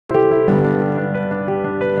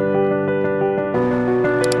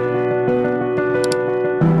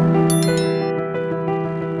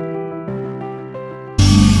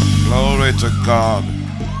God.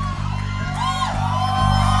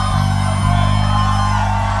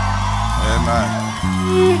 Amen.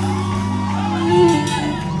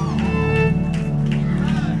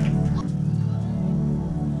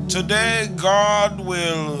 Today, God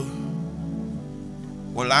will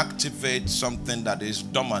activate something that is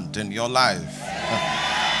dormant in your life.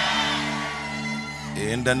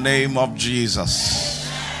 In the name of Jesus.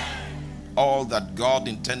 All that God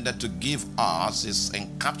intended to give us is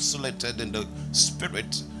encapsulated in the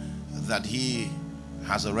spirit that He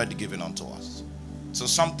has already given unto us. So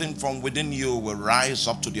something from within you will rise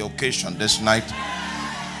up to the occasion this night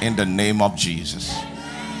in the name of Jesus.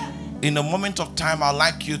 In a moment of time, I'd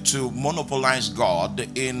like you to monopolize God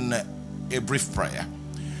in a brief prayer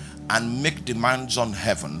and make demands on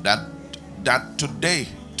heaven that today,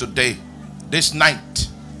 this night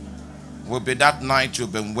will be that night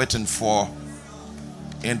you've been waiting for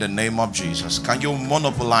in the name of Jesus. Can you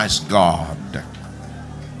monopolize God?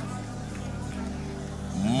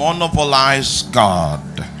 Monopolize God.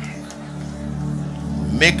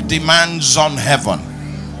 Make demands on heaven.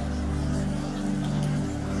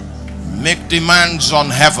 Make demands on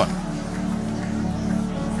heaven.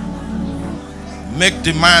 Make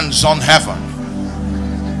demands on heaven.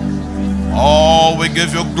 Oh, we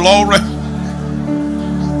give you glory.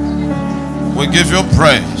 We give you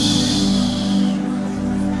praise.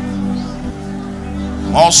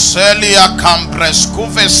 Moselia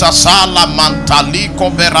Camprescuve Sasala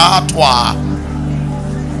Mantaliko Beratwa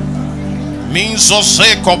Minso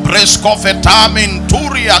Seco Bresco Fetamin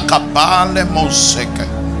Turia Cabale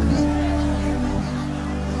Moseke.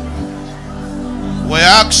 We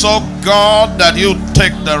ask, oh God, that you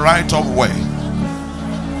take the right of way.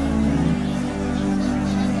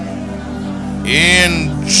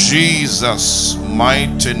 In Jesus'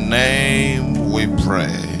 mighty name we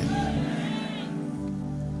pray.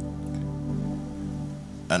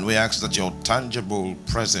 And we ask that your tangible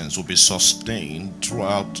presence will be sustained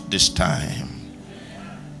throughout this time.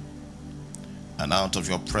 And out of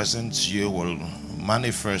your presence you will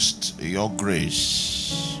manifest your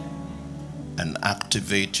grace and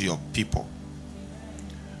activate your people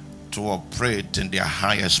to operate in their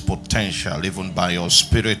highest potential, even by your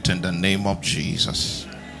Spirit, in the name of Jesus.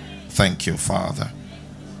 Thank you, Father.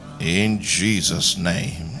 In Jesus'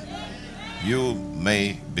 name. You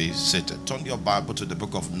may be seated. Turn your Bible to the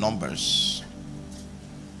book of Numbers.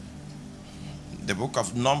 The book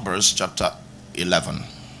of Numbers, chapter 11.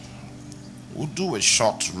 We'll do a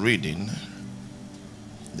short reading.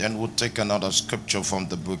 Then we'll take another scripture from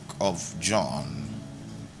the book of John.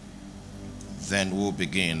 Then we'll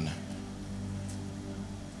begin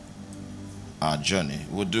our journey.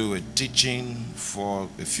 We'll do a teaching for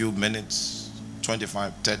a few minutes,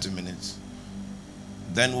 25, 30 minutes.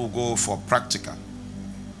 Then we'll go for practical.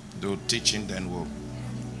 Do teaching, then we'll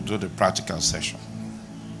do the practical session.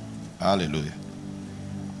 Hallelujah.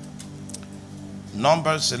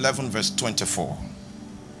 Numbers 11 verse 24.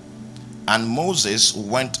 And Moses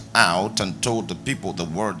went out and told the people the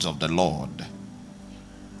words of the Lord,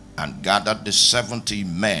 and gathered the 70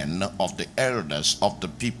 men of the elders of the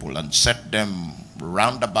people, and set them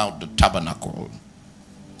round about the tabernacle.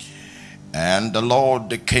 And the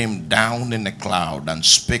Lord came down in a cloud, and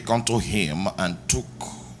spake unto him, and took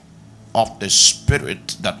of the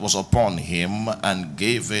Spirit that was upon him, and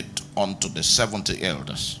gave it unto the 70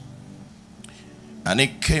 elders. And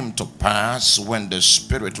it came to pass, when the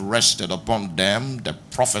Spirit rested upon them, they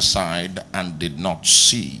prophesied and did not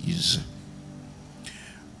cease.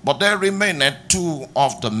 But there remained 2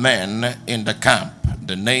 of the men in the camp.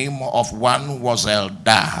 The name of one was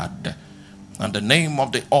Eldad, and the name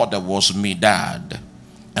of the other was Medad.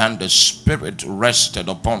 And the Spirit rested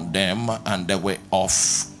upon them, and they were of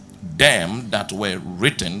them that were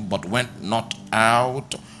written, but went not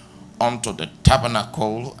out unto the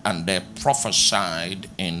tabernacle, and they prophesied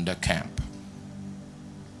in the camp.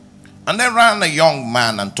 And there ran a young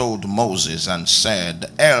man and told Moses, and said,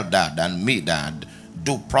 Eldad and Medad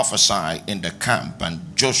do prophesy in the camp. And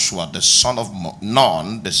Joshua the son of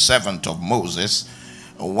Nun, the servant of Moses,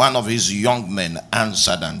 one of his young men,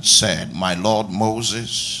 answered and said, My Lord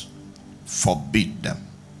Moses, forbid them.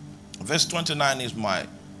 Verse 29 is my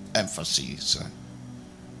emphasis.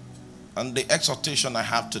 And the exhortation I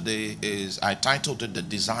have today is, I titled it The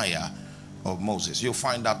Desire of Moses. You'll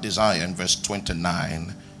find that desire in verse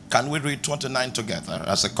 29. Can we read 29 together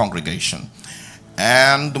as a congregation?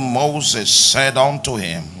 And Moses said unto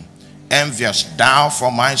him, Envious thou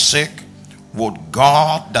for my sake? Would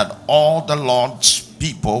God that all the Lord's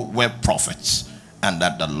people were prophets, and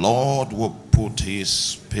that the Lord would put his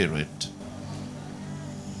Spirit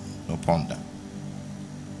upon them.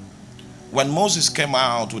 When Moses came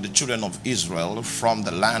out with the children of Israel from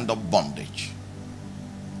the land of bondage,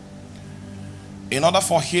 in order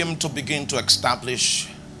for him to begin to establish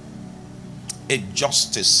a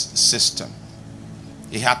justice system,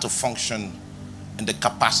 he had to function in the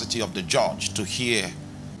capacity of the judge to hear.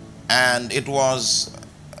 And it was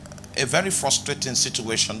a very frustrating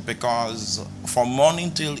situation, because from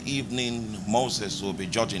morning till evening Moses will be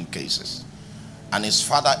judging cases, and his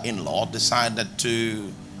father-in-law decided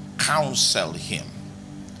to counsel him.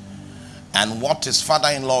 And what his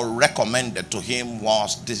father-in-law recommended to him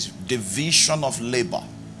was this division of labor.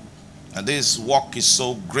 And this work is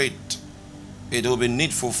so great, it will be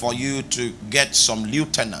needful for you to get some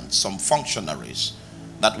lieutenants, some functionaries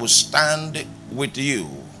that will stand with you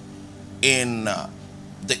in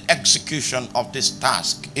the execution of this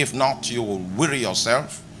task. If not, you will weary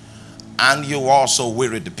yourself, and you will also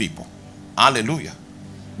weary the people. Hallelujah.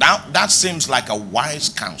 Now, that seems like a wise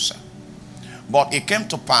counsel. But it came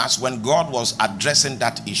to pass, when God was addressing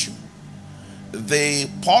that issue, the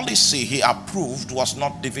policy he approved was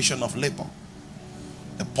not division of labor.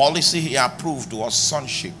 The policy he approved was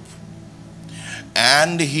sonship.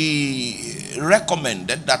 And he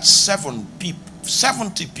recommended that 70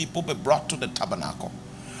 people be brought to the tabernacle,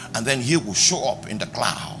 and then he will show up in the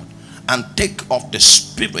cloud and take off the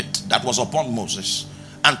spirit that was upon Moses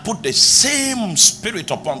and put the same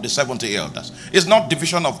spirit upon the 70 elders. It's not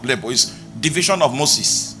division of labor, it's division of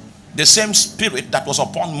Moses. The same spirit that was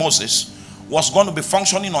upon Moses was going to be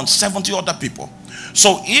functioning on 70 other people.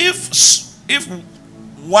 So if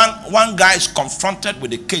one guy is confronted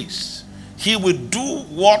with a case, he will do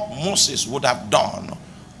what Moses would have done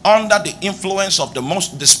under the influence of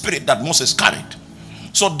the spirit that Moses carried.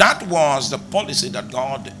 So that was the policy that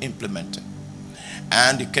God implemented.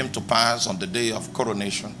 And it came to pass on the day of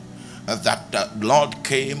coronation that the Lord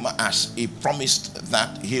came as he promised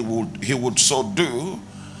that he would so do.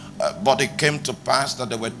 But it came to pass that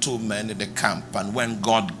there were two men in the camp, and when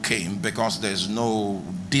God came, because there's no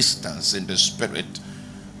distance in the spirit,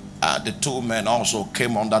 the two men also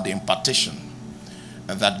came under the impartation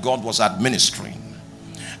that God was administering.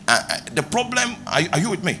 The problem, are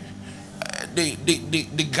you with me?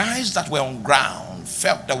 The guys that were on ground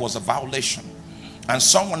felt there was a violation, and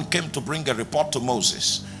someone came to bring a report to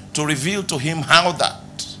Moses to reveal to him how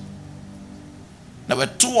that there were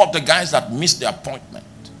two of the guys that missed the appointment,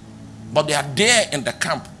 but they are there in the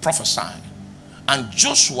camp prophesying. And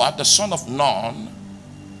Joshua, the son of Nun,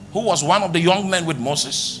 who was one of the young men with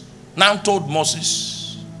Moses, now told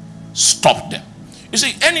Moses, stop them. You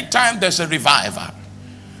see, anytime there's a revival,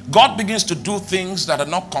 God begins to do things that are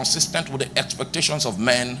not consistent with the expectations of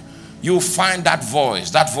men. You find that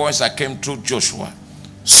voice that came through Joshua.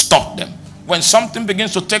 Stop them. When something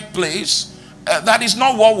begins to take place, that is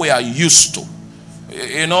not what we are used to.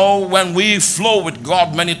 You know, when we flow with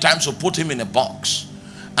God, many times we put him in a box.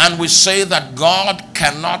 And we say that God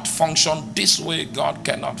cannot function this way, God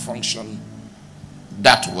cannot function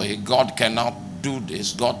that way, God cannot do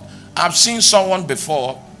this. I've seen someone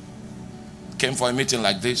before, came for a meeting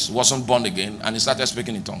like this, wasn't born again, and he started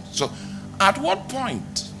speaking in tongues. So at what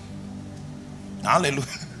point, hallelujah,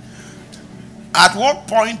 at what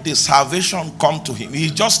point did salvation come to him? He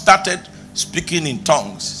just started speaking in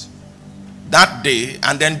tongues that day,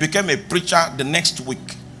 and then became a preacher the next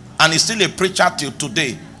week, and he's still a preacher till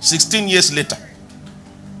today, 16 years later.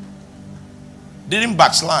 Didn't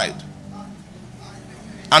backslide.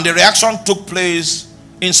 And the reaction took place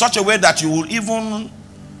in such a way that you will even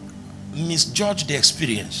misjudge the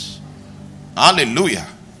experience. Hallelujah.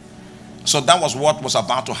 So that was what was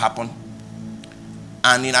about to happen.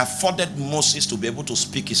 And it afforded Moses to be able to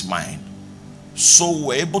speak his mind. So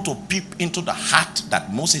we're able to peep into the heart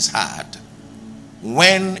that Moses had,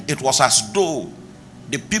 when it was as though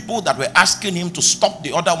the people that were asking him to stop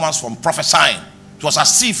the other ones from prophesying, it was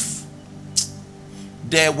as if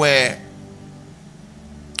they were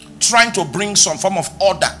trying to bring some form of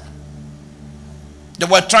order. They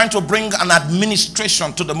were trying to bring an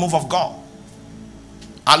administration to the move of God.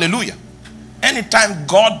 Hallelujah. Anytime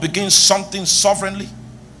God begins something sovereignly,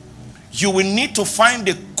 you will need to find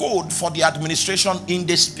a code for the administration in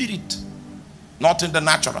the spirit, not in the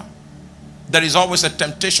natural. There is always a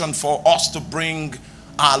temptation for us to bring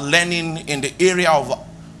our learning in the area of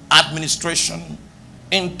administration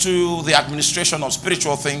into the administration of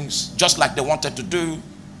spiritual things, just like they wanted to do.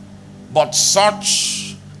 But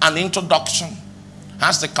such an introduction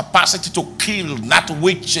has the capacity to kill that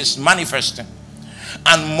which is manifesting.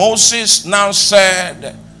 And Moses now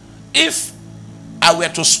said, if I were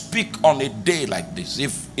to speak on a day like this,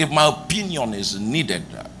 if my opinion is needed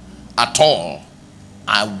at all,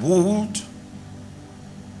 I would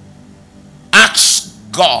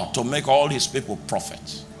God to make all his people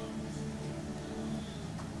prophets.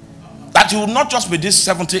 That it will not just be these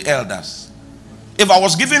 70 elders. If I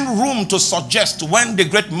was given room to suggest when the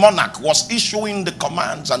great monarch was issuing the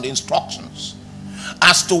commands and the instructions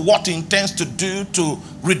as to what he intends to do to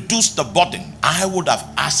reduce the burden, I would have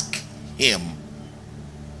asked him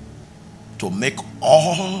to make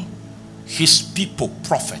all his people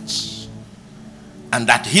prophets, and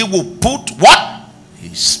that he will put what?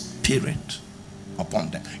 His spirit upon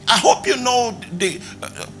them. I hope you know the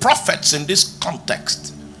prophets in this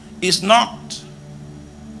context is not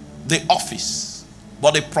the office,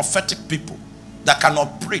 but the prophetic people that can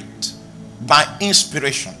operate by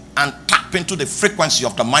inspiration and tap into the frequency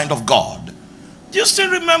of the mind of God. Do you still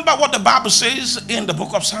remember what the Bible says in the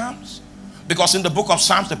book of Psalms? Because in the book of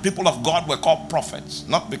Psalms, the people of God were called prophets,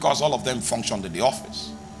 not because all of them functioned in the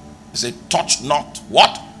office. They said, touch not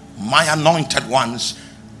what? My anointed ones,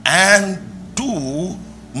 and do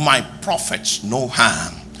my prophets no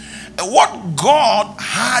harm. What God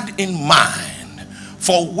had in mind,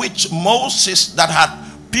 for which Moses that had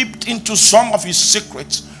peeped into some of his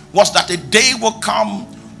secrets, was that a day will come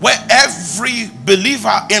where every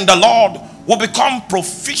believer in the Lord will become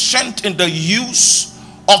proficient in the use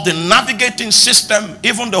of the navigating system,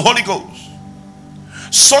 even the Holy Ghost,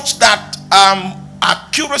 such that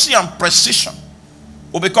accuracy and precision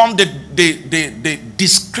will become the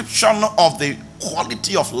description of the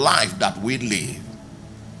quality of life that we live.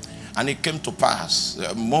 And it came to pass,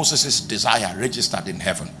 Moses' desire registered in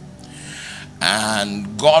heaven.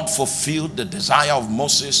 And God fulfilled the desire of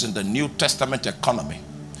Moses in the New Testament economy.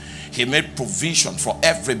 He made provision for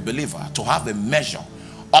every believer to have a measure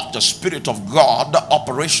of the Spirit of God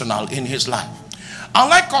operational in his life. I'd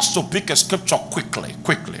like us to pick a scripture quickly.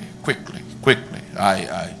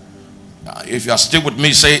 If you are still with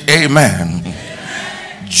me, say amen. Amen.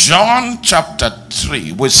 John chapter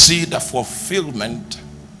 3, we see the fulfillment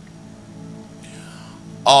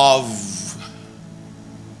of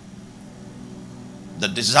the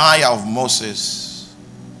desire of Moses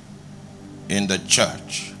in the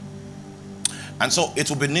church. And so it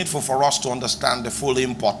will be needful for us to understand the full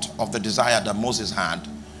import of the desire that Moses had,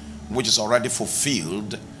 which is already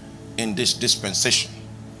fulfilled in this dispensation,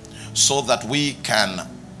 so that we can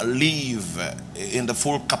live in the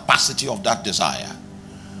full capacity of that desire.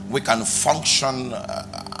 We can function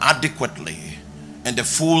adequately in the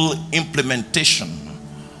full implementation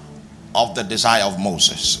of the desire of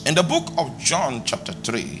Moses. In the book of John chapter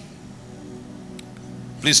 3,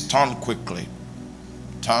 please turn quickly.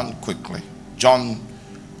 John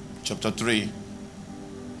chapter 3,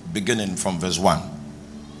 beginning from verse 1.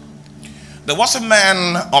 There was a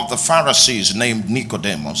man of the Pharisees named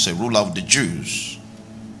Nicodemus, a ruler of the Jews.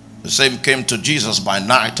 The same came to Jesus by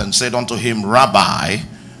night and said unto him, Rabbi,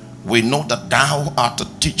 we know that thou art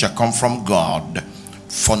a teacher come from God,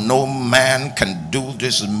 for no man can do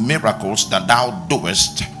these miracles that thou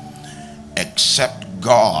doest, except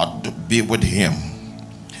God be with him.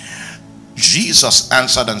 Jesus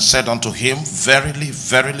answered and said unto him, Verily,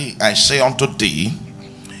 verily, I say unto thee,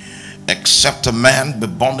 except a man be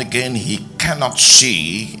born again, he cannot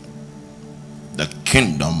see the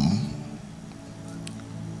kingdom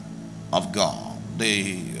of God.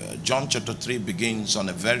 John chapter 3 begins on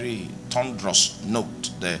a very thunderous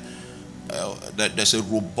note. There's a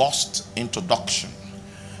robust introduction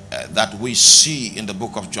that we see in the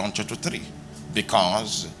book of John chapter 3,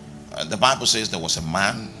 because the Bible says there was a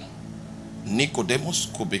man.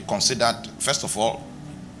 Nicodemus could be considered, first of all,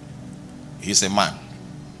 he's a man.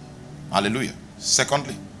 Hallelujah.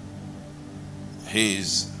 Secondly,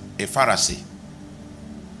 he's a Pharisee.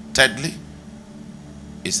 Thirdly,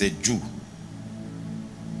 he's a Jew.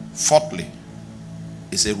 Fourthly,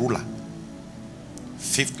 he's a ruler.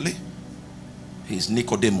 Fifthly, he's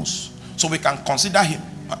Nicodemus. So we can consider him,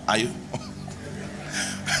 are you?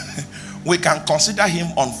 We can consider him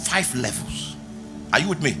on 5 levels. Are you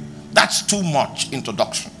with me? That's too much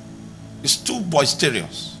introduction. It's too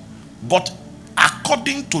boisterous. But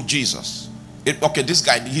according to Jesus, okay, this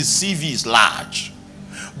guy, his CV is large.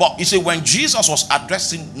 But you see, when Jesus was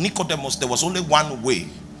addressing Nicodemus, there was only one way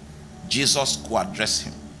Jesus could address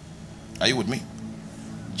him. Are you with me?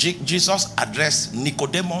 Jesus addressed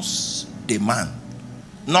Nicodemus the man,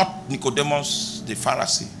 not Nicodemus the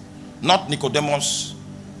Pharisee, not Nicodemus.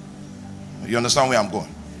 You understand where I'm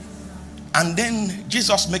going? And then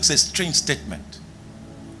Jesus makes a strange statement.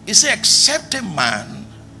 He said, except a man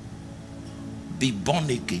be born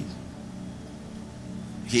again,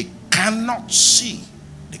 he cannot see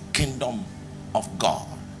the kingdom of God.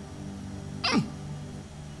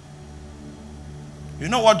 You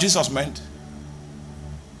know what Jesus meant?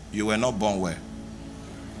 You were not born well.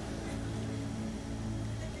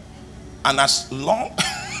 And as long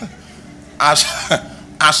as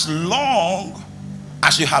as long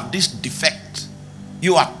as you have this defect,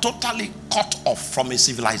 you are totally cut off from a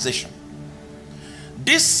civilization.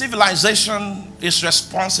 This civilization is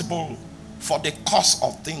responsible for the cause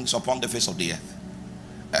of things upon the face of the earth.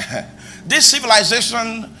 This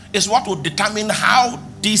civilization is what will determine how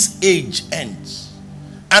this age ends.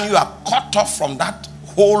 And you are cut off from that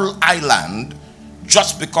whole island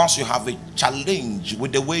just because you have a challenge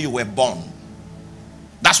with the way you were born.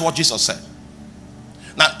 That's what Jesus said.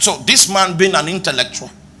 Now, so this man, being an intellectual,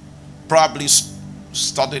 probably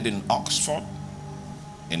studied in Oxford,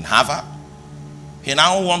 in Harvard, he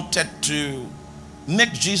now wanted to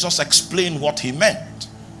make Jesus explain what he meant.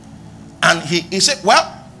 And he said,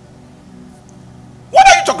 well, what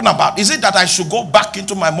are you talking about? Is it that I should go back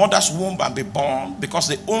into my mother's womb and be born? Because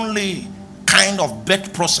the only kind of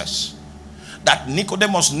birth process that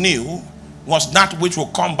Nicodemus knew was that which will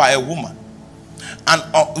come by a woman.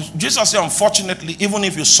 And Jesus said, unfortunately, even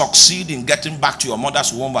if you succeed in getting back to your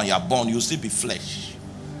mother's womb and you are born, you'll still be flesh.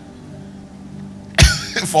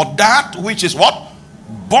 For that which is what?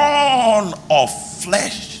 Born of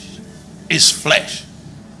flesh is flesh.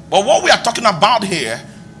 But what we are talking about here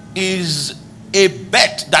is a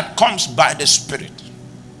birth that comes by the Spirit.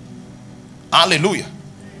 Hallelujah.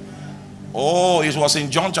 Oh, it was in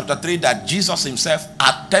John chapter 3 that Jesus himself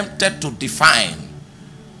attempted to define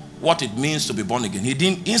what it means to be born again. He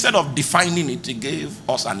didn't, instead of defining it, he gave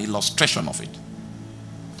us an illustration of it.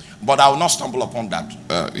 But I will not stumble upon that.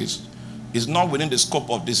 It's not within the scope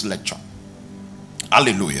of this lecture.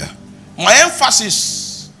 Hallelujah. My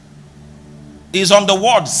emphasis is on the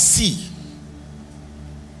word see.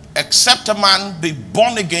 Except a man be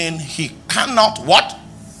born again, he cannot what?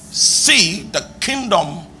 See the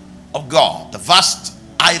kingdom of God. The vast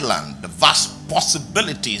island, the vast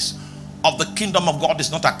possibilities of the kingdom of God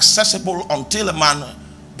is not accessible until a man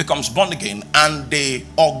becomes born again. And the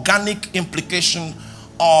organic implication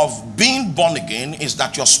of being born again is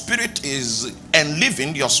that your spirit is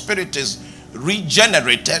enlivened, your spirit is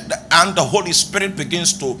regenerated, and the Holy Spirit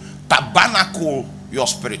begins to tabernacle your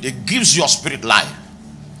spirit. It gives your spirit life.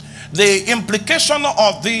 The implication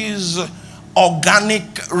of this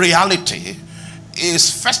organic reality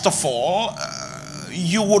is, first of all,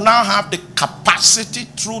 you will now have the capacity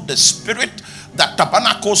through the Spirit that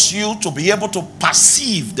tabernacles you to be able to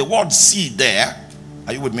perceive. The word see there,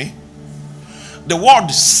 are you with me? The word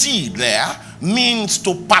see there means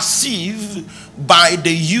to perceive by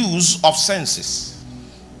the use of senses.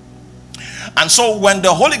 And so when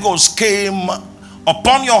the Holy Ghost came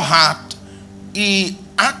upon your heart, he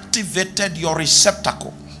activated your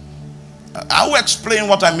receptacle. I will explain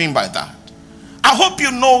what I mean by that. I hope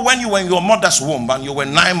you know when you were in your mother's womb and you were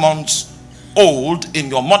 9 months old in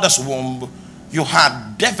your mother's womb, you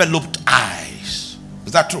had developed eyes.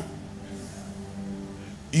 Is that true?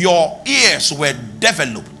 Your ears were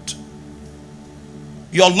developed.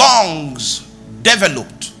 Your lungs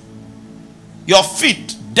developed. Your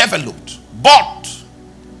feet developed. But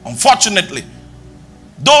unfortunately,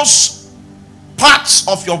 those parts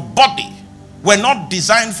of your body were not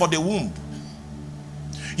designed for the womb.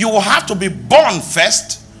 You will have to be born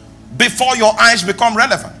first before your eyes become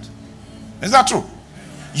relevant. Is that true?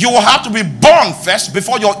 You will have to be born first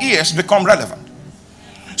before your ears become relevant.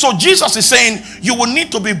 So Jesus is saying you will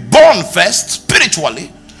need to be born first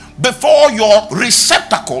spiritually before your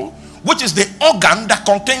receptacle, which is the organ that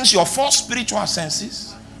contains your 4 spiritual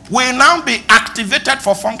senses, will now be activated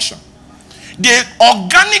for function. The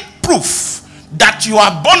organic proof that you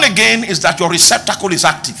are born again is that your receptacle is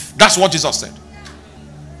active. That's what Jesus said.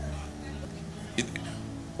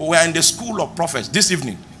 We are in the school of prophets this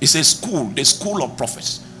evening. It's a school, the school of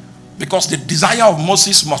prophets, because the desire of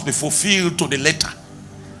Moses must be fulfilled to the letter.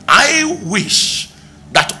 I wish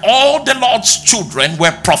that all the Lord's children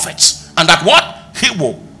were prophets, and that what? He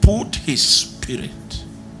will put his spirit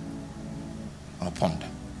upon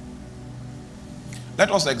them. Let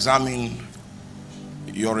us examine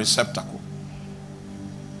your receptacle,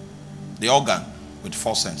 the organ with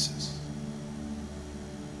 4 senses.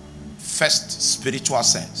 First spiritual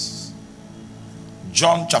sense,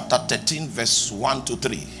 John chapter 13 verse 1 to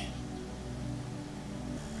 3.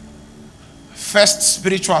 First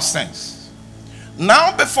spiritual sense.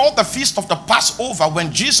 Now before the feast of the Passover,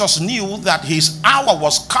 when Jesus knew that his hour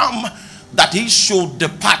was come, that he should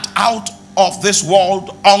depart out of this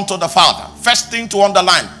world unto the Father. First thing to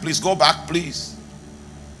underline, please go back, please.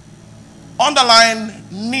 Underline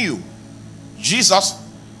knew. Jesus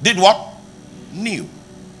did what? Knew.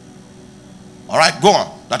 All right, go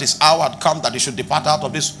on. That his hour had come that he should depart out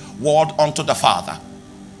of this world unto the Father.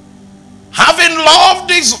 Having loved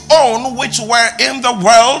his own which were in the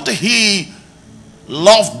world, he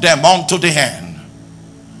loved them unto the end.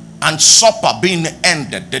 And supper being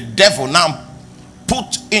ended, the devil now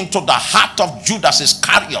put into the heart of Judas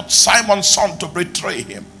Iscariot, Simon's son, to betray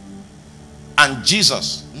him. And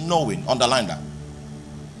Jesus, knowing, underline that,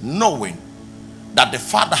 knowing that the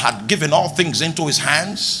Father had given all things into his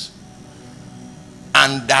hands,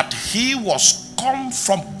 and that he was come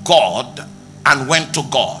from God and went to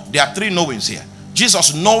God. There are three knowings here.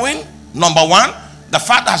 Jesus knowing, number one, the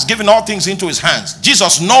Father has given all things into his hands.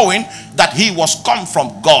 Jesus knowing that he was come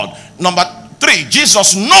from God. Number three,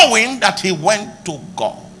 Jesus knowing that he went to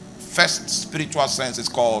God. First spiritual sense is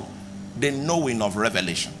called the knowing of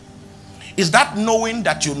revelation. Is that knowing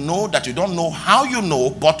that you know that you don't know how you know,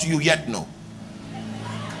 but you yet know?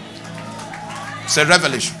 It's a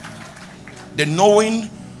revelation. The knowing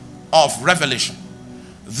of revelation.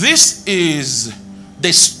 This is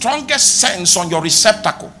the strongest sense on your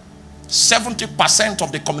receptacle. 70%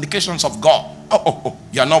 of the communications of God. Oh,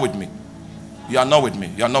 you are not with me. You are not with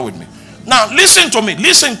me. You are not with me. Now listen to me.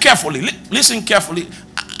 Listen carefully. Listen carefully.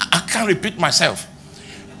 I can't repeat myself.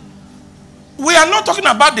 We are not talking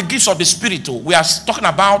about the gifts of the Spirit. We are talking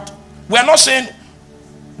about, we are not saying,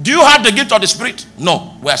 do you have the gift of the Spirit?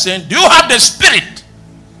 No. We are saying, do you have the Spirit?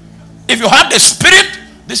 If you have the Spirit,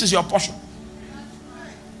 this is your portion.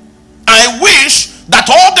 I wish that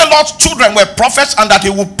all the Lord's children were prophets, and that he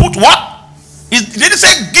would put what? He didn't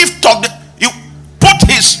say gift of the, he put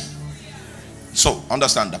his. So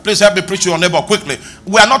understand that. Please help me preach to your neighbor quickly.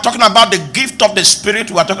 We are not talking about the gift of the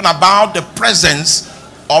Spirit. We are talking about the presence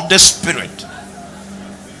of the Spirit.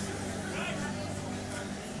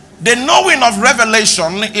 The knowing of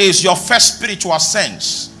revelation is your first spiritual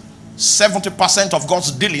sense. 70% of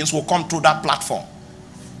God's dealings will come through that platform.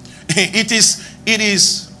 It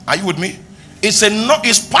is, are you with me?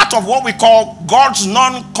 It's part of what we call God's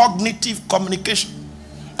non-cognitive communication.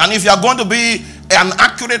 And if you are going to be an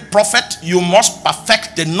accurate prophet, you must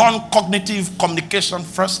perfect the non-cognitive communication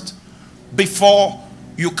first before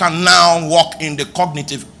you can now walk in the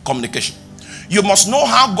cognitive communication. You must know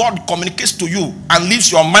how God communicates to you and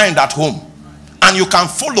leaves your mind at home. And you can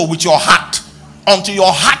follow with your heart until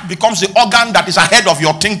your heart becomes the organ that is ahead of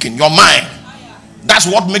your thinking, your mind. That's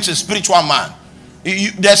what makes a spiritual man.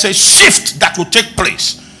 There's a shift that will take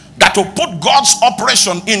place that will put God's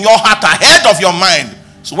operation in your heart ahead of your mind.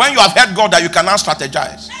 So when you have heard God, that you can now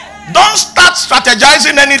strategize. Don't start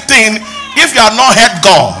strategizing anything if you have not heard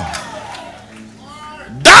God.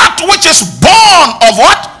 That which is born of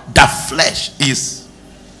what? The flesh is.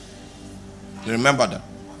 Remember that.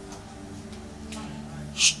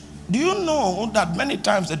 Do you know that many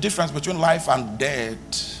times the difference between life and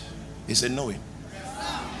death is a knowing?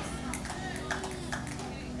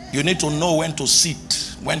 You need to know when to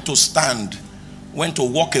sit, when to stand, when to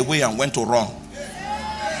walk away, and when to run.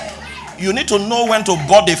 You need to know when to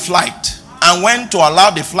board a flight and when to allow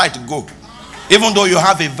the flight to go, even though you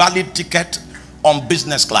have a valid ticket on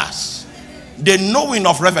business class. The knowing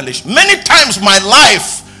of revelation. Many times my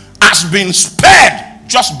life has been spared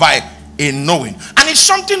just by a knowing. And it's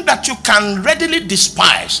something that you can readily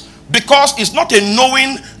despise, because it's not a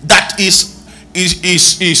knowing that is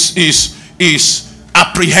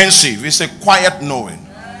apprehensive. It's a quiet knowing.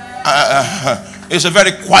 It's a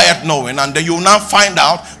very quiet knowing. And then you will now find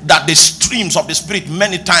out that the streams of the Spirit,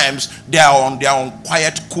 many times they are on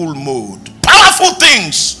quiet, cool mode. Powerful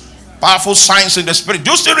things, powerful signs in the Spirit.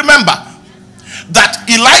 Do you still remember that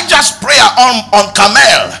Elijah's prayer on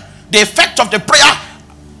Carmel, the effect of the prayer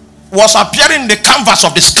was appearing in the canvas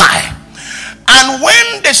of the sky? And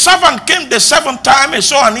when the servant came the seventh time, he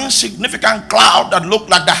saw an insignificant cloud that looked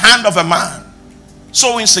like the hand of a man.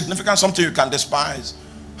 So insignificant, something you can despise.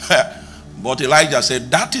 But Elijah said,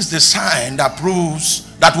 that is the sign that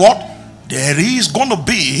proves that what? There is going to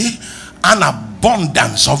be an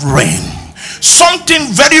abundance of rain. Something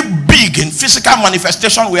very big in physical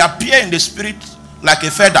manifestation will appear in the Spirit like a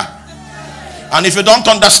feather. And if you don't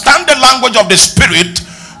understand the language of the Spirit,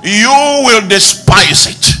 you will despise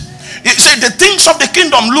it. You see, the things of the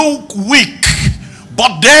kingdom look weak,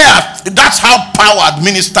 but that's how power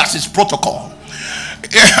administers its protocol.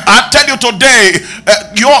 I tell you today,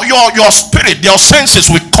 your spirit, your senses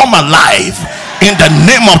will come alive in the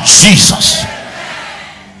name of Jesus.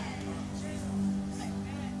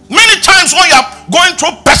 Many times when you are going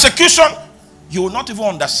through persecution, you will not even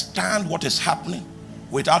understand what is happening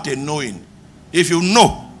without a knowing. If you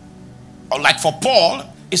know, like for Paul,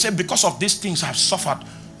 he said, because of these things I have suffered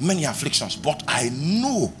many afflictions, but I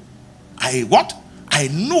know, I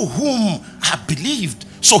know whom I believed,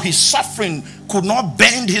 So his suffering could not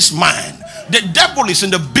bend his mind. The devil is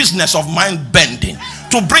in the business of mind bending,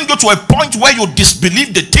 to bring you to a point where you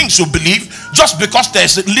disbelieve the things you believe just because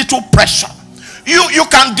there's a little pressure. You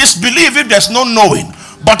can disbelieve if there's no knowing.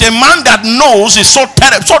 But a man that knows is so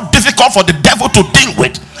terrible, so difficult for the devil to deal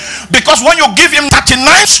with. Because when you give him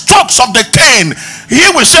 39 strokes of the cane, he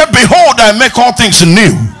will say, behold, I make all things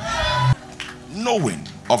new. Knowing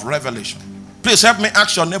of revelation. Please help me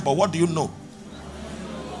ask your neighbor, what do you know?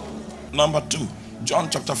 Number 2, John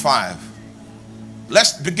chapter 5.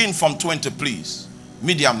 Let's begin from 20, please.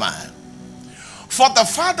 Media man. For the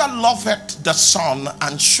Father loveth the Son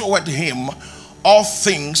and showeth him all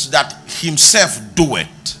things that himself doeth.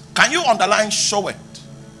 Can you underline show it?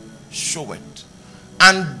 Show it.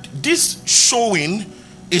 And this showing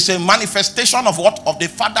is a manifestation of what? Of the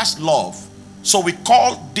Father's love. So we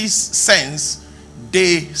call this sense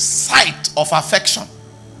the sight of affection.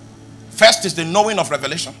 First is the knowing of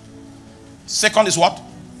revelation. Second is what?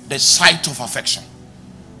 The sight of affection.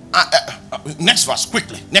 Next verse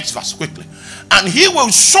quickly. Next verse quickly. And he will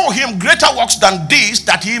show him greater works than these,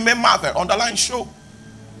 that he may marvel. Underline show.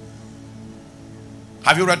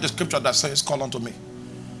 Have you read the scripture that says, call unto me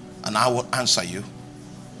and I will answer you?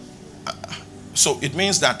 So it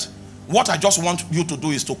means that what I just want you to do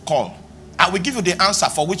is to call. I will give you the answer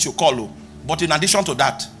for which you call. But in addition to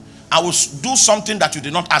that, I will do something that you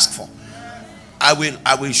did not ask for. I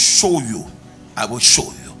will show you. I will show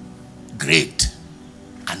you great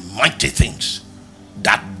and mighty things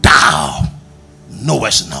that thou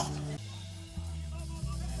knowest not.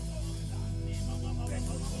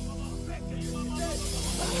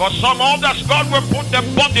 For some others, God will put the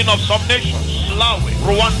burden of some nations, Malawi,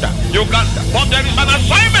 Rwanda, Uganda. But there is an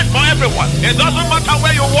assignment for everyone. It doesn't matter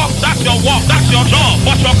where you walk, that's your walk, that's your job.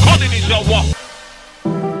 But your calling is your walk.